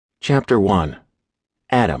Chapter 1.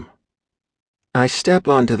 Adam. I step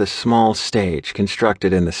onto the small stage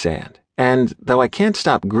constructed in the sand, and though I can't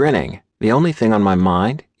stop grinning, the only thing on my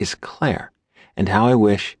mind is Claire, and how I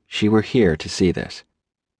wish she were here to see this.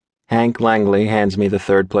 Hank Langley hands me the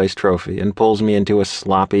third-place trophy and pulls me into a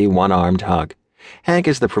sloppy, one-armed hug. Hank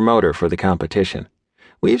is the promoter for the competition.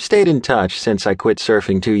 We've stayed in touch since I quit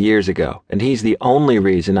surfing 2 years ago, and he's the only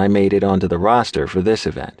reason I made it onto the roster for this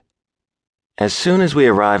event. As soon as we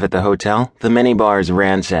arrive at the hotel, the minibar is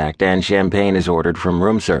ransacked and champagne is ordered from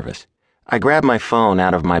room service. I grab my phone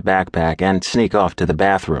out of my backpack and sneak off to the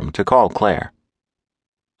bathroom to call Claire.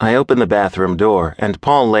 I open the bathroom door, and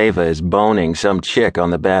Paul Leva is boning some chick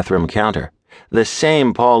on the bathroom counter. The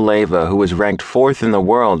same Paul Leva who was ranked 4th in the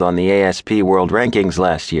world on the ASP World Rankings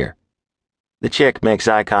last year. The chick makes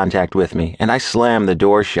eye contact with me, and I slam the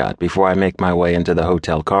door shut before I make my way into the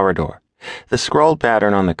hotel corridor. The scroll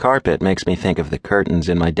pattern on the carpet makes me think of the curtains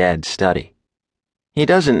in my dad's study. He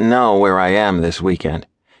doesn't know where I am this weekend.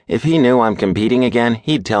 If he knew I'm competing again,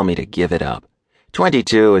 he'd tell me to give it up.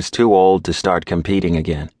 22 is too old to start competing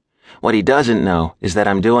again. What he doesn't know is that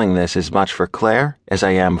I'm doing this as much for Claire as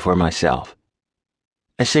I am for myself.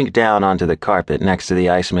 I sink down onto the carpet next to the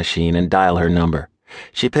ice machine and dial her number.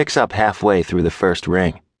 She picks up halfway through the first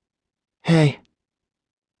ring. "Hey."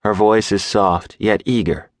 Her voice is soft, yet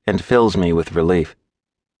eager, and fills me with relief.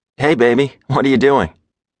 "Hey, baby, what are you doing?"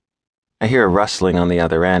 I hear a rustling on the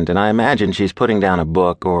other end, and I imagine she's putting down a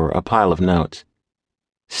book or a pile of notes.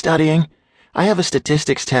 "Studying. I have a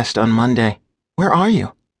statistics test on Monday. Where are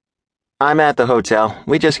you?" "I'm at the hotel.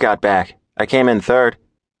 We just got back. I came in third."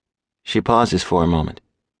 She pauses for a moment.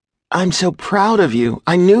 "I'm so proud of you.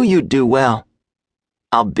 I knew you'd do well."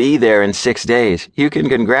 "I'll be there in 6 days. You can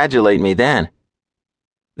congratulate me then."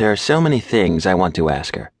 There are so many things I want to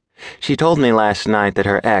ask her. She told me last night that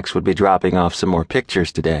her ex would be dropping off some more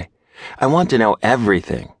pictures today. I want to know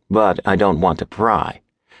everything, but I don't want to pry.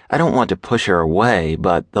 I don't want to push her away,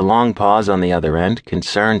 but the long pause on the other end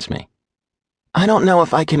concerns me. "I don't know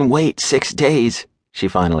if I can wait 6 days, she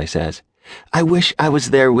finally says. "I wish I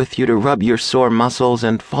was there with you to rub your sore muscles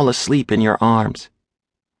and fall asleep in your arms."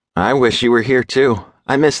 "I wish you were here too.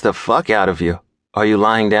 I miss the fuck out of you. Are you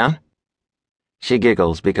lying down?" She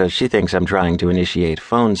giggles because she thinks I'm trying to initiate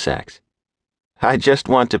phone sex. "I just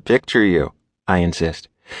want to picture you," I insist.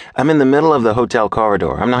 "I'm in the middle of the hotel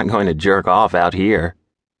corridor. I'm not going to jerk off out here."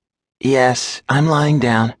 "Yes, I'm lying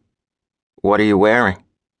down." "What are you wearing?"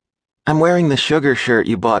 "I'm wearing the sugar shirt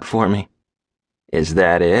you bought for me." "Is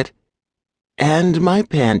that it?" "And my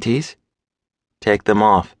panties." "Take them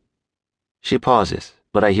off." She pauses,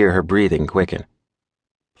 but I hear her breathing quicken.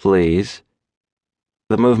 "Please."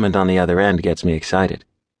 The movement on the other end gets me excited.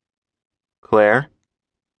 "Claire?"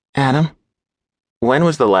 "Adam?" "When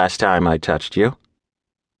was the last time I touched you?"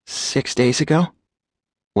 6 days ago."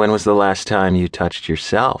 "When was the last time you touched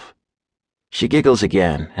yourself?" She giggles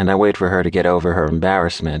again, and I wait for her to get over her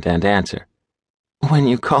embarrassment and answer. "When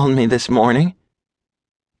you called me this morning."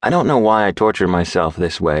 I don't know why I torture myself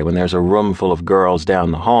this way when there's a room full of girls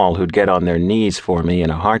down the hall who'd get on their knees for me in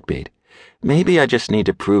a heartbeat. Maybe I just need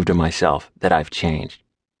to prove to myself that I've changed.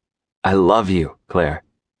 "I love you, Claire."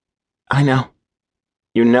 "I know."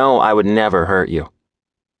 "You know I would never hurt you."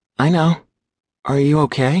 "I know. Are you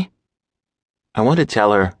okay?" I want to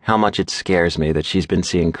tell her how much it scares me that she's been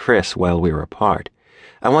seeing Chris while we were apart.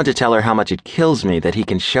 I want to tell her how much it kills me that he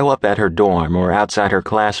can show up at her dorm or outside her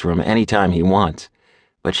classroom anytime he wants.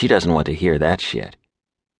 But she doesn't want to hear that shit.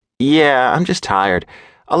 "Yeah, I'm just tired.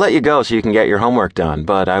 I'll let you go so you can get your homework done,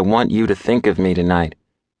 but I want you to think of me tonight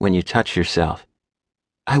when you touch yourself."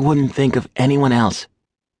 "I wouldn't think of anyone else."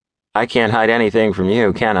 "I can't hide anything from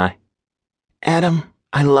you, can I?" "Adam,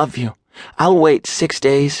 I love you. I'll wait 6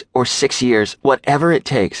 days or 6 years, whatever it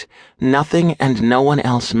takes. Nothing and no one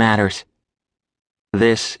else matters."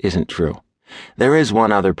 This isn't true. There is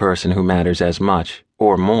one other person who matters as much,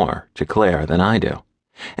 or more, to Claire than I do.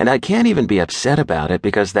 And I can't even be upset about it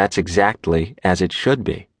because that's exactly as it should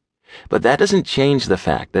be. But that doesn't change the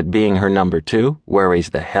fact that being her number 2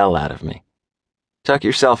 worries the hell out of me. Tuck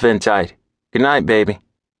yourself in tight. Good night, baby.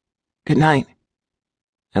 "Good night."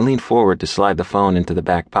 I lean forward to slide the phone into the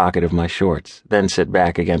back pocket of my shorts, then sit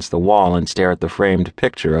back against the wall and stare at the framed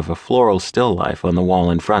picture of a floral still life on the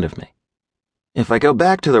wall in front of me. If I go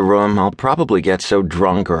back to the room, I'll probably get so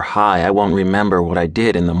drunk or high I won't remember what I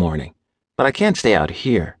did in the morning. But I can't stay out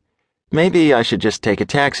here. Maybe I should just take a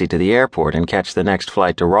taxi to the airport and catch the next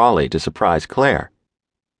flight to Raleigh to surprise Claire.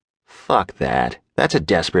 Fuck that. That's a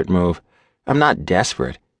desperate move. I'm not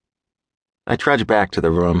desperate. I trudge back to the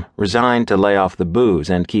room, resigned to lay off the booze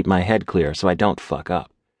and keep my head clear so I don't fuck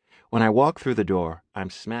up. When I walk through the door, I'm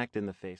smacked in the face.